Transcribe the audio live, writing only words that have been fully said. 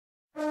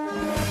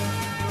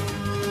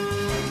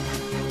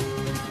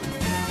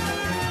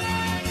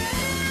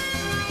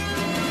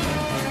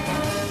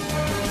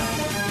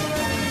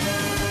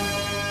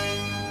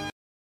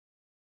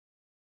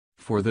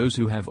For those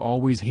who have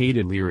always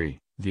hated Laoghaire,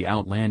 the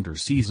Outlander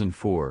Season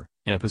 4,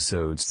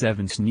 Episode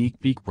 7 sneak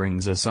peek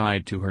brings a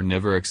side to her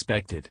never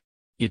expected.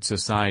 It's a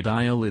side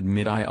I'll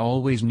admit I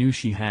always knew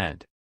she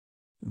had.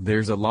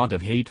 There's a lot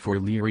of hate for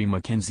Laoghaire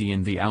Mackenzie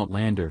in the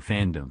Outlander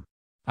fandom.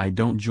 I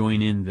don't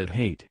join in that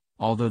hate,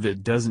 although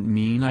that doesn't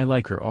mean I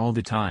like her all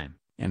the time,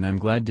 and I'm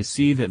glad to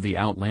see that the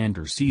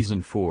Outlander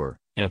Season 4,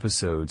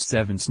 Episode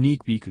 7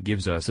 sneak peek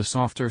gives us a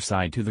softer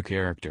side to the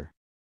character.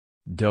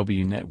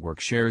 W Network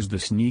shares the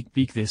sneak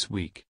peek this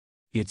week.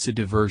 It's a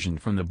diversion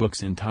from the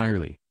books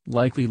entirely,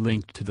 likely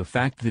linked to the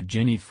fact that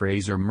Jenny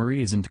Fraser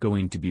Murray isn't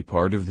going to be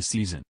part of the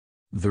season.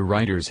 The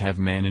writers have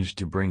managed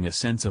to bring a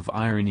sense of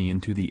irony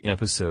into the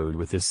episode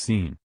with this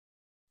scene.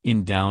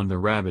 In Down the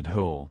Rabbit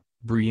Hole,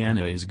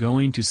 Brianna is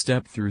going to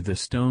step through the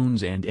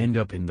stones and end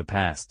up in the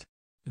past.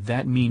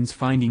 That means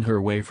finding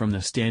her way from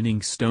the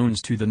standing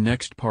stones to the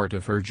next part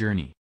of her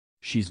journey.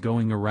 She's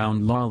going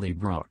around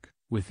Lollybrook,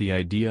 with the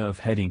idea of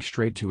heading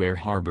straight to Air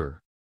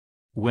Harbor.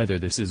 Whether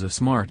this is a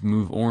smart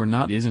move or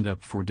not isn't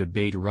up for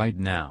debate right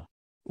now.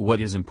 What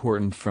is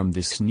important from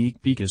this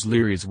sneak peek is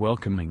Laoghaire's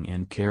welcoming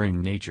and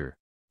caring nature.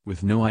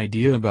 With no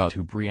idea about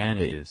who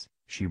Brianna is,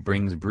 she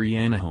brings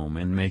Brianna home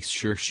and makes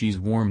sure she's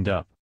warmed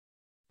up.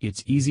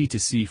 It's easy to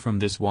see from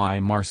this why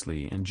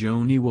Marsley and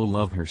Joni will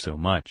love her so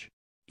much.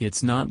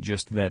 It's not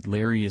just that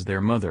Laoghaire is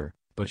their mother,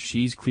 but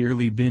she's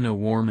clearly been a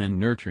warm and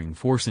nurturing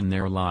force in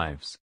their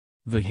lives.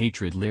 The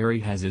hatred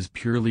Laoghaire has is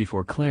purely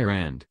for Claire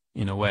and,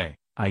 in a way,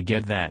 I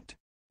get that.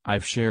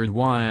 I've shared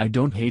why I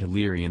don't hate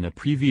Laoghaire in a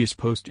previous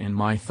post and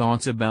my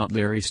thoughts about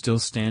Laoghaire still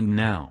stand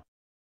now.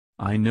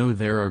 I know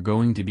there are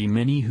going to be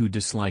many who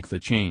dislike the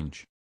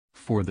change.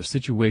 For the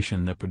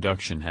situation the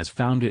production has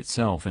found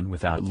itself in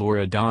without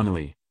Laura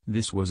Donnelly,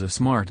 this was a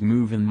smart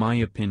move in my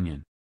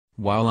opinion.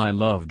 While I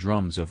love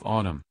Drums of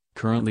Autumn,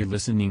 currently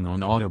listening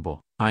on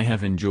Audible, I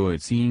have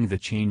enjoyed seeing the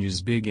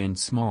changes big and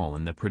small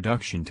in the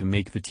production to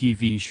make the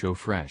TV show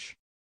fresh.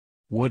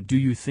 What do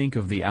you think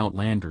of the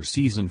Outlander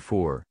Season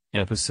 4,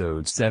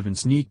 Episode 7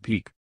 sneak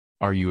peek?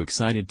 Are you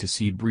excited to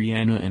see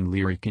Brianna and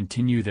Laoghaire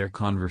continue their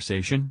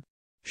conversation?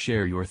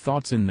 Share your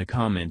thoughts in the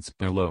comments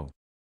below.